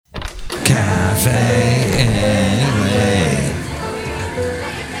Cafe Anyway.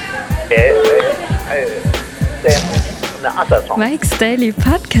 Mike's Daily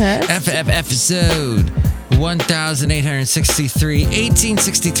Podcast. Episode 1863.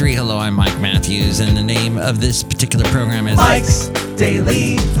 1863. Hello, I'm Mike Matthews, and the name of this particular program is Mike's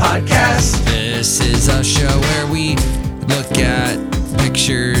Daily Podcast. This is a show where we look at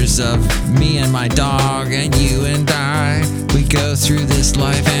pictures of me and my dog and you and I. We go through this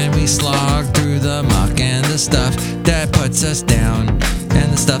life and we slog through the muck and the stuff that puts us down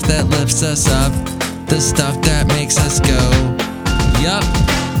and the stuff that lifts us up, the stuff that makes us go, yup,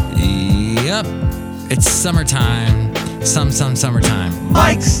 it's summertime, summertime.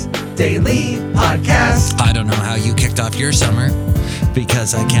 Mike's Daily Podcast. I don't know how you kicked off your summer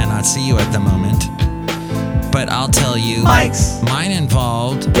because I cannot see you at the moment. But I'll tell you, mine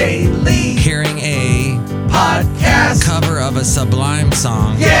involved Daily hearing a Podcast cover of a Sublime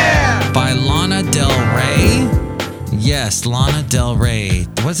song by Lana Del Rey. Yes, Lana Del Rey.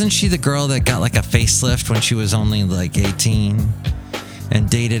 Wasn't she the girl that got like a facelift when she was only like 18 and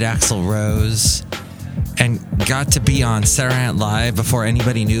dated Axl Rose and got to be on Saturday Night Live before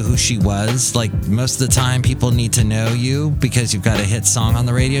anybody knew who she was? Like most of the time people need to know you because you've got a hit song on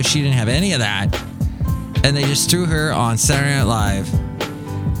the radio. She didn't have any of that. And they just threw her on Saturday Night Live.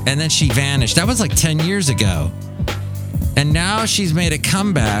 And then she vanished. That was like 10 years ago. And now she's made a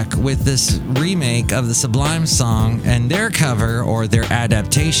comeback with this remake of the Sublime song and their cover or their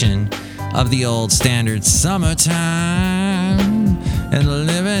adaptation of the old standard Summertime and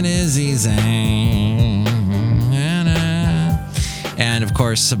living is easy. And of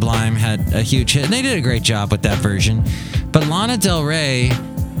course, Sublime had a huge hit. And they did a great job with that version. But Lana Del Rey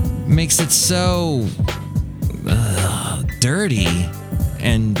makes it so dirty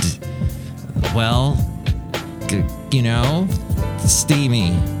and, well, you know,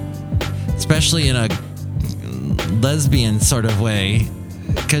 steamy, especially in a lesbian sort of way,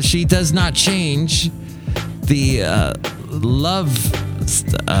 because she does not change the love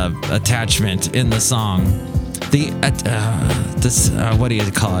attachment in the song. What do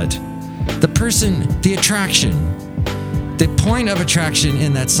you call it? The person, the attraction. The point of attraction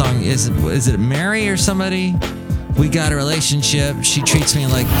in that song is it Mary or somebody? We got a relationship. She treats me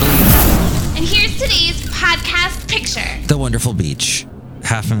like booze. And here's today's podcast picture. The wonderful beach,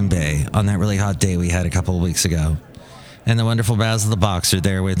 Half Moon Bay, on that really hot day we had a couple of weeks ago. And the wonderful Basil the Boxer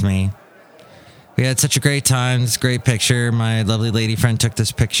there with me. We had such a great time. This great picture. My lovely lady friend took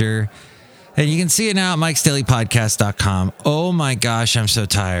this picture. And you can see it now at mikesdailypodcast.com. Oh my gosh, I'm so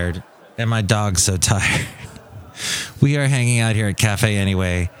tired. And my dog's so tired. We are hanging out here at Cafe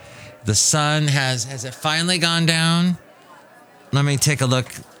Anyway. The sun has it finally gone down? Let me take a look.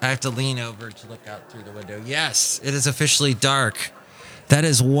 I have to lean over to look out through the window. Yes, it is officially dark. That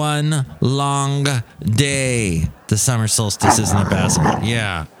is one long day. The summer solstice, isn't it, Basil?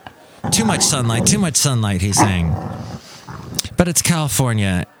 Yeah. Too much sunlight, he's saying. But it's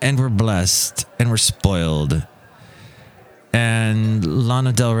California, and we're blessed, and we're spoiled. And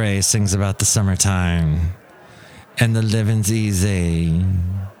Lana Del Rey sings about the summertime. And the living's easy.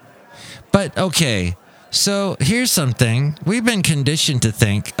 But, okay, so here's something. We've been conditioned to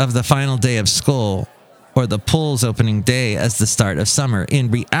think of the final day of school or the pool's opening day as the start of summer. In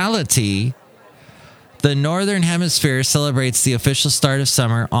reality, the Northern Hemisphere celebrates the official start of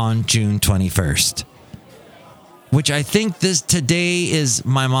summer on June 21st, which I think today is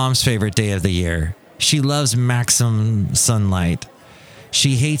my mom's favorite day of the year. She loves maximum sunlight.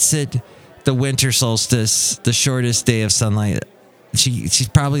 She hates it. The winter solstice, the shortest day of sunlight. She's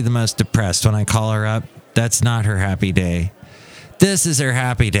probably the most depressed when I call her up. That's not her happy day. This is her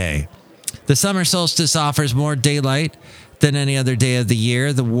happy day. The summer solstice offers more daylight than any other day of the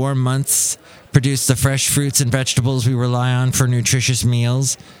year. The warm months produce the fresh fruits and vegetables we rely on for nutritious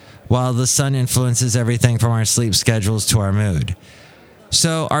meals, while the sun influences everything from our sleep schedules to our mood.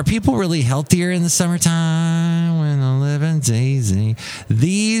 So are people really healthier in the summertime when the living's easy?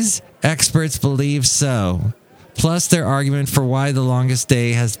 These experts believe so. Plus their argument for why the longest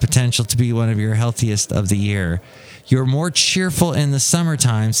day has potential to be one of your healthiest of the year. You're more cheerful in the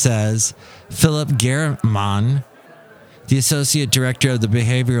summertime, says Philip German, the Associate Director of the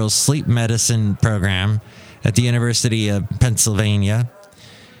Behavioral Sleep Medicine Program at the University of Pennsylvania.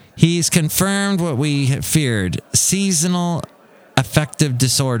 He's confirmed what we feared. Seasonal affective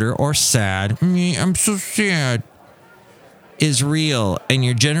disorder, or SAD, I'm so sad, is real, and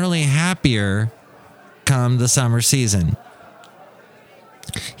you're generally happier come the summer season.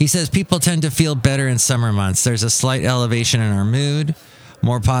 He says people tend to feel better in summer months. There's a slight elevation in our mood.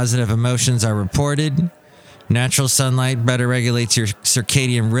 More positive emotions are reported. Natural sunlight better regulates your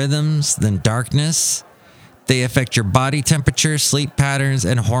circadian rhythms than darkness. They affect your body temperature, sleep patterns,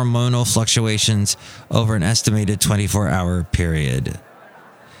 and hormonal fluctuations over an estimated 24-hour period.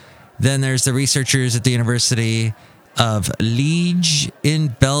 Then there's the researchers at the University of Liege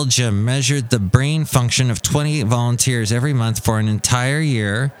in Belgium measured the brain function of 20 volunteers every month for an entire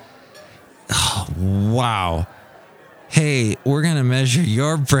year. Oh, wow. Hey, we're going to measure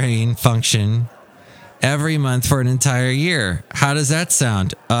your brain function every month for an entire year. How does that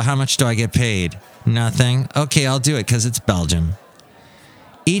sound? How much do I get paid? Nothing. Okay, I'll do it because it's Belgium.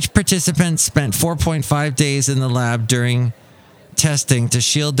 Each participant spent 4.5 days in the lab during testing to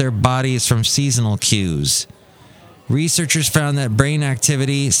shield their bodies from seasonal cues. Researchers found that brain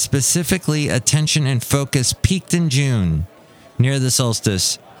activity, specifically attention and focus, peaked in June near the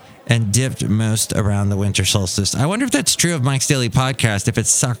solstice and dipped most around the winter solstice. I wonder if that's true of Mike's Daily Podcast, if it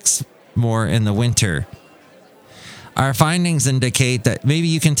sucks more in the winter. Our findings indicate that, maybe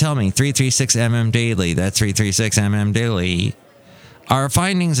you can tell me, 336mm daily, that's 336mm daily. Our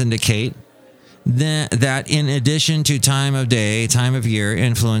findings indicate that in addition to time of day, time of year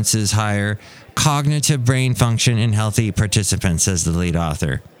influences higher cognitive brain function in healthy participants, says the lead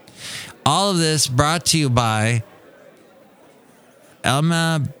author. All of this brought to you by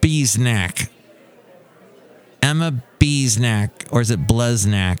Emma Biesnack. Emma Biesnack, or is it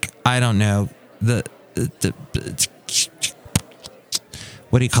Blesnack? I don't know. The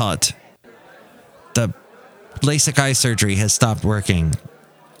what do you call it? The LASIK eye surgery has stopped working.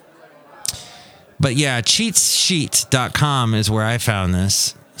 But yeah, cheatsheet.com is where I found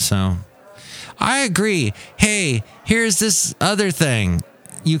this. So I agree. Hey, here's this other thing.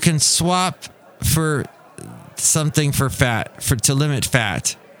 You can swap for something for fat, to limit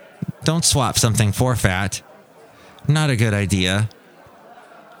fat. Don't swap something for fat. Not a good idea.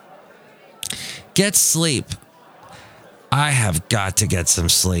 Get sleep. I have got to get some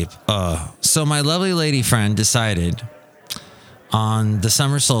sleep. So my lovely lady friend decided on the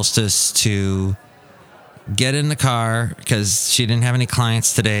summer solstice to get in the car, because she didn't have any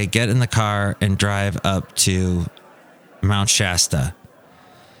clients today, get in the car and drive up to Mount Shasta.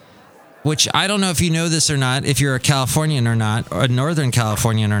 Which I don't know if you know this or not, if you're a Californian or not, or a Northern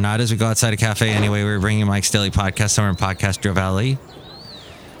Californian or not, as we go outside a cafe anyway, we're bringing Mike's Daily Podcast somewhere in Podcastro Valley,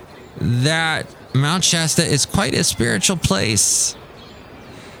 that Mount Shasta is quite a spiritual place.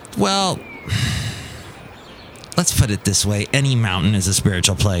 Well, let's put it this way. Any mountain is a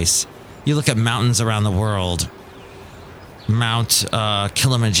spiritual place. You look at mountains around the world. Mount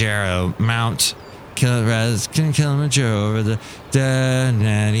Kilimanjaro. Mount Kilimanjaro over the... I'll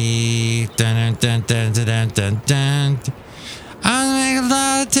make a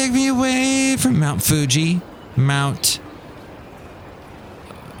lot take me away from Mount Fuji. Mount...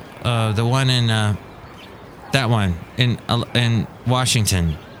 the one in that one in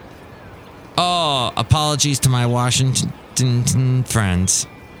Washington. Oh, apologies to my Washington friends.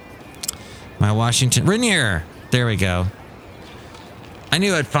 My Washington Rainier. There we go. I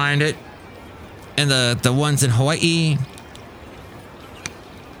knew I'd find it. And the ones in Hawaii.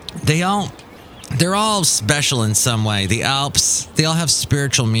 They're all special in some way. The Alps, they all have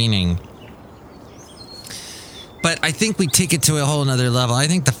spiritual meaning. But I think we take it to a whole nother level. I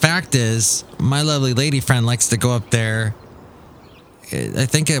think the fact is, my lovely lady friend likes to go up there. I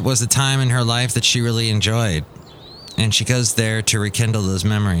think it was a time in her life that she really enjoyed. And she goes there to rekindle those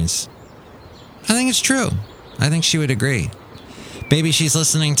memories. I think it's true. I think she would agree. Maybe she's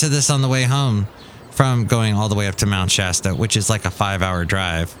listening to this on the way home from going all the way up to Mount Shasta, which is like a 5-hour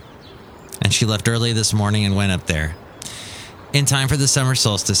drive. And she left early this morning and went up there in time for the summer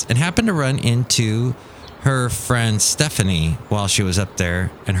solstice and happened to run into her friend Stephanie while she was up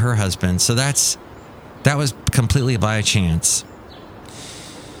there and her husband. So that was completely by chance.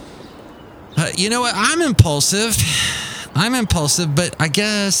 You know what? I'm impulsive, but I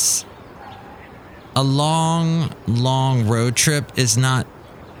guess a long road trip is not...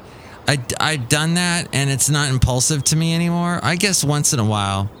 I've done that and it's not impulsive to me anymore. I guess once in a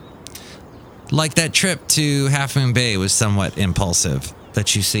while. Like that trip to Half Moon Bay was somewhat impulsive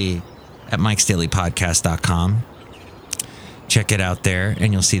that you see at mikesdailypodcast.com. Check it out there,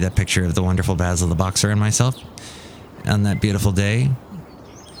 and you'll see that picture of the wonderful Basil the Boxer and myself on that beautiful day.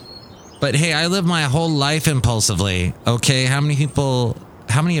 But hey, I live my whole life impulsively, okay? How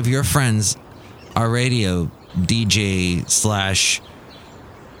many of your friends are radio DJ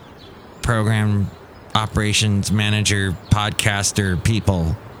 / program operations manager, podcaster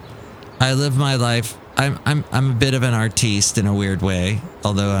people? I live my life. I'm a bit of an artiste in a weird way,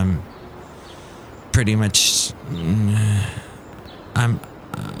 although I'm pretty much I'm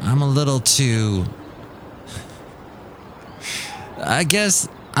a little too I guess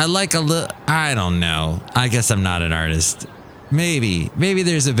I like a little, I don't know. I guess I'm not an artist. Maybe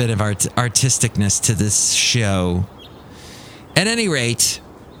there's a bit of artisticness to this show. At any rate,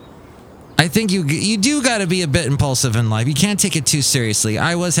 I think you do got to be a bit impulsive in life. You can't take it too seriously.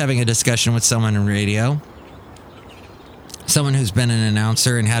 I was having a discussion with someone in radio, someone who's been an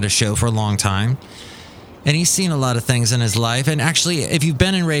announcer and had a show for a long time. And he's seen a lot of things in his life. And actually, if you've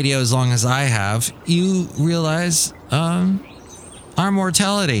been in radio as long as I have, you realize our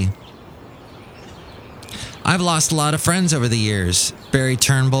mortality. I've lost a lot of friends over the years. Barry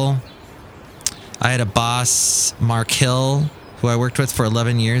Turnbull. I had a boss, Mark Hill, who I worked with for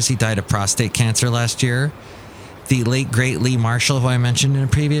 11 years. He died of prostate cancer last year. The late, great Lee Marshall, who I mentioned in a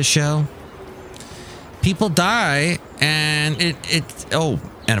previous show. People die, and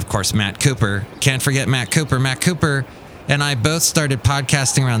and of course, Matt Cooper. Can't forget Matt Cooper. Matt Cooper and I both started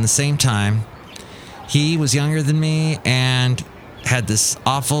podcasting around the same time. He was younger than me and had this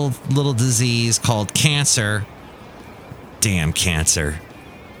awful little disease called cancer. Damn cancer.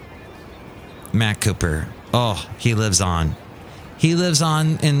 Matt Cooper. Oh, he lives on. He lives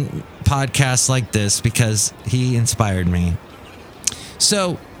on in podcasts like this because he inspired me.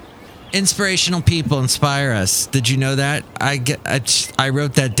 So, inspirational people inspire us. Did you know that? I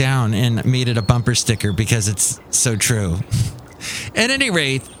wrote that down and made it a bumper sticker because it's so true. At any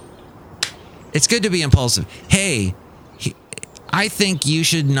rate, it's good to be impulsive. Hey, I think you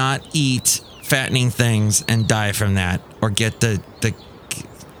should not eat fattening things and die from that, or get the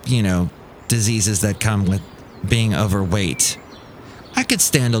diseases that come with being overweight. I could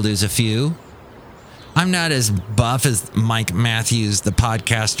stand to lose a few. I'm not as buff as Mike Matthews, the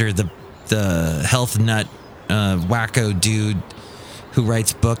podcaster, the health nut, wacko dude who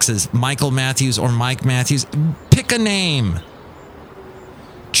writes books as Michael Matthews or Mike Matthews. Pick a name.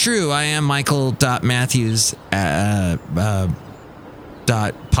 True, I am Michael.Matthews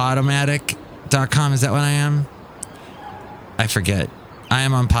 .podomatic.com. Is that what I am? I forget. I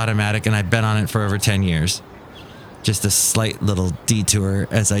am on Podomatic, and I've been on it for over 10 years. Just a slight little detour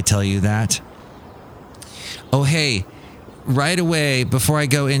as I tell you that. Oh, hey, right away, before I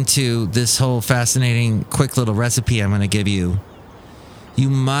go into this whole fascinating, quick little recipe I'm going to give you, you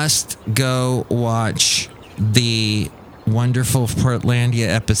must go watch the wonderful Portlandia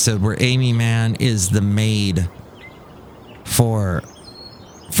episode where Amy Mann is the maid for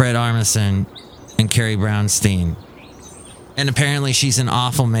Fred Armisen and Carrie Brownstein. And apparently she's an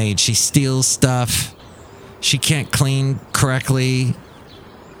awful maid. She steals stuff. She can't clean correctly.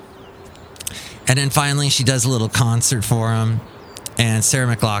 And then finally she does a little concert for him. And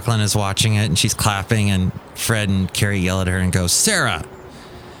Sarah McLachlan is watching it and she's clapping. And Fred and Carrie yell at her and go, "Sarah!"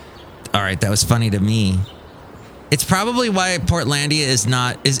 All right, that was funny to me. It's probably why Portlandia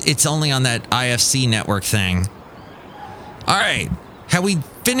it's only on that IFC network thing. All right, have we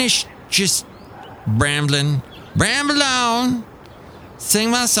finished just rambling? Ramble on.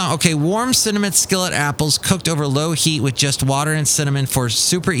 Sing my song. Okay, warm cinnamon skillet apples cooked over low heat with just water and cinnamon for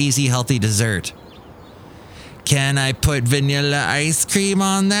super easy, healthy dessert. Can I put vanilla ice cream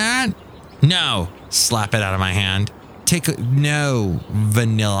on that? No. Slap it out of my hand. No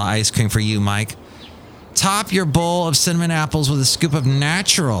vanilla ice cream for you, Mike. Top your bowl of cinnamon apples with a scoop of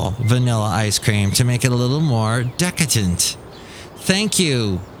natural vanilla ice cream to make it a little more decadent. Thank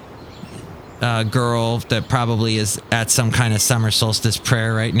you, girl that probably is at some kind of summer solstice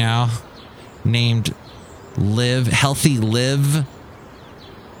prayer right now, named Live, Healthy Live,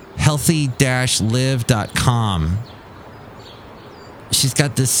 healthy-live.com. She's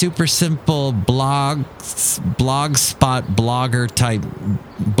got this super simple blogspot blogger type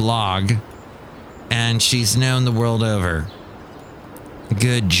blog, and she's known the world over.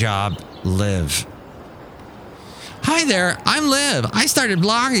 Good job, Liv. Hi there, I'm Liv. I started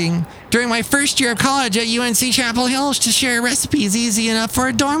blogging during my first year of college at UNC Chapel Hill to share recipes easy enough for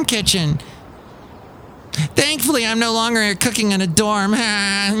a dorm kitchen. Thankfully, I'm no longer cooking in a dorm.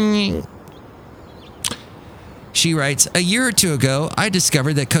 She writes, a year or two ago, I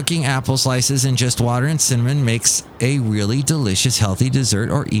discovered that cooking apple slices in just water and cinnamon makes a really delicious, healthy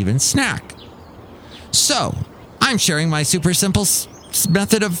dessert or even snack. So, I'm sharing my super simple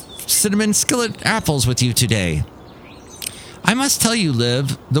method of cinnamon skillet apples with you today. I must tell you,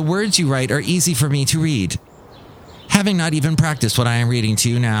 Liv, the words you write are easy for me to read. Having not even practiced what I am reading to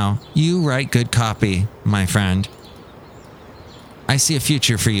you now, you write good copy, my friend. I see a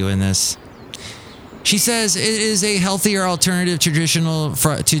future for you in this. She says it is a healthier alternative to traditional,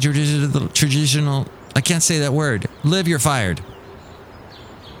 I can't say that word. Liv, you're fired.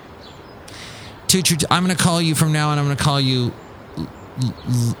 I'm going to call you from now on, I'm going to call you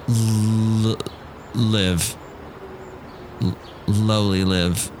Liv. lowly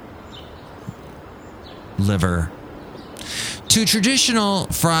liver. To traditional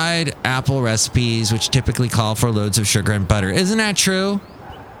fried apple recipes, which typically call for loads of sugar and butter. Isn't that true?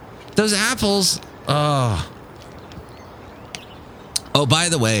 Those apples, oh, by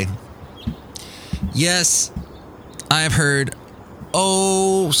the way, yes, I've heard,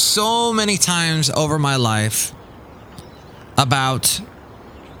 so many times over my life about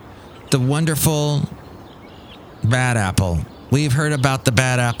the wonderful bad apple. We've heard about the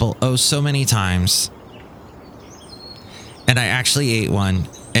bad apple, so many times. And I actually ate one,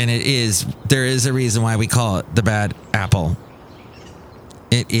 and there is a reason why we call it the bad apple.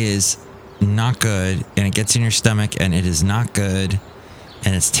 It is not good, and it gets in your stomach, and it is not good,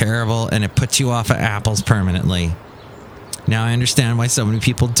 and it's terrible, and it puts you off of apples permanently. Now I understand why so many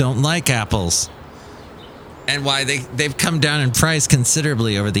people don't like apples, and why they've come down in price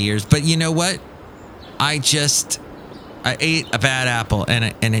considerably over the years. But you know what? I ate a bad apple,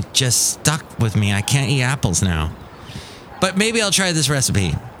 and it just stuck with me. I can't eat apples now. But maybe I'll try this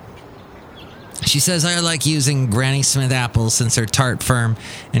recipe. She says, I like using Granny Smith apples since they're tart, firm,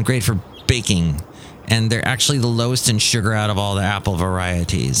 and great for baking. And they're actually the lowest in sugar out of all the apple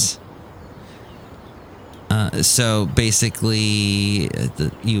varieties. So basically,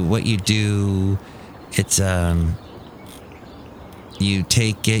 what you do, it's you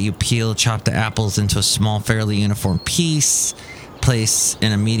take it, you chop the apples into a small, fairly uniform piece. Place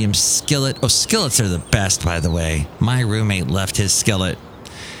in a medium skillet. Skillets are the best, by the way. My roommate left his skillet,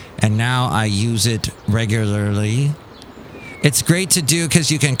 and now I use it regularly. It's great to do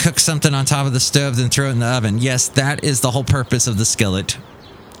because you can cook something on top of the stove, then throw it in the oven. Yes, that is the whole purpose of the skillet.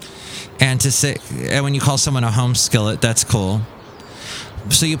 And when you call someone a home skillet, that's cool.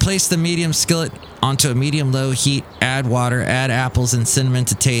 So you place the medium skillet onto a medium-low heat, add water, add apples and cinnamon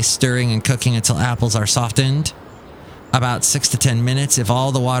to taste, stirring and cooking until apples are softened. About 6 to 10 minutes. If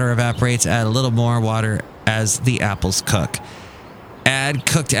all the water evaporates, add a little more water as the apples cook. Add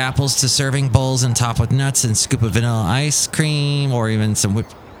cooked apples to serving bowls and top with nuts and scoop of vanilla ice cream or even some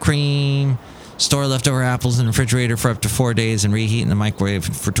whipped cream. Store leftover apples in the refrigerator for up to 4 days and reheat in the microwave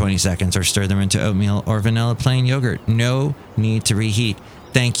for 20 seconds or stir them into oatmeal or vanilla plain yogurt. No need to reheat.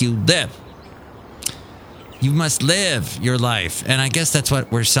 Thank you, live. You must live your life. And I guess that's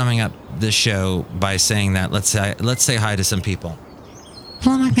what we're summing up this show by saying that. Let's say hi to some people.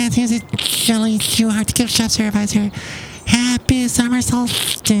 Hello, Mike Matthews. It's really too hard to give Chef Supervisor happy summer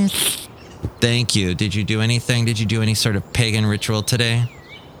solstice. Thank you. Did you do anything? Did you do any sort of pagan ritual today?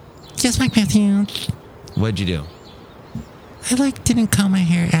 Yes, Mike Matthews. What'd you do? I didn't comb my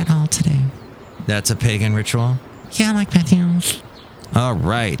hair at all today. That's a pagan ritual? Yeah, Mike Matthews. All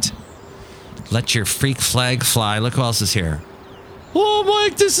right. Let your freak flag fly. Look who else is here. Oh,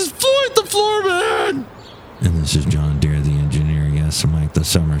 Mike, this is Floyd the Floorman. And this is John Deere, the engineer. Yes, Mike, the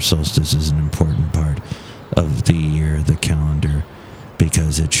summer solstice is an important part of the year, the calendar,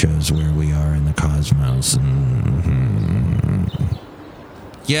 because it shows where we are in the cosmos. Mm-hmm.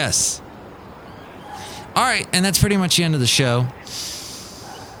 Yes. All right, and that's pretty much the end of the show.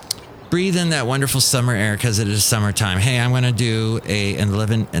 Breathe in that wonderful summer air because it is summertime. Hey, I'm going to do and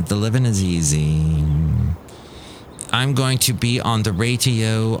the living is easy. I'm going to be on the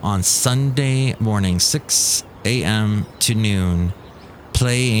radio on Sunday morning, 6 a.m. to noon,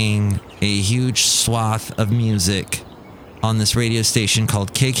 playing a huge swath of music on this radio station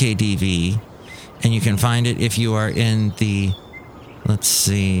called KKDV. And you can find it if you are in the,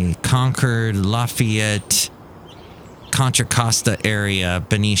 Concord, Lafayette, Contra Costa area,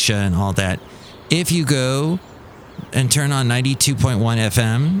 Benicia and all that. If you go and turn on 92.1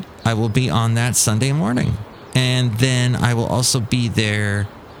 FM, I will be on that Sunday morning. And then I will also be there.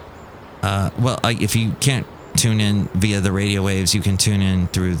 If you can't tune in via the radio waves, you can tune in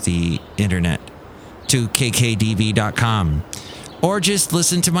through the internet to kkdv.com. Or just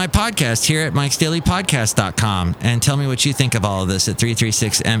listen to my podcast here at mikesdailypodcast.com and tell me what you think of all of this at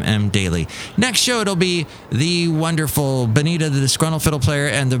 336MM Daily. Next show, it'll be the wonderful Benita, the disgruntled fiddle player,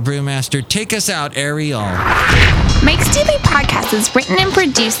 and the brewmaster. Take us out, Ariel. Mike's Daily Podcast is written and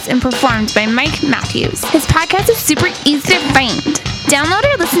produced and performed by Mike Matthews. His podcast is super easy to find. Download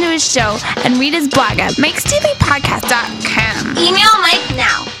or listen to his show and read his blog at mikesdailypodcast.com. Email Mike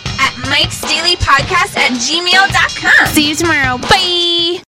now at mikesdailypodcast@gmail.com. See you tomorrow. Bye!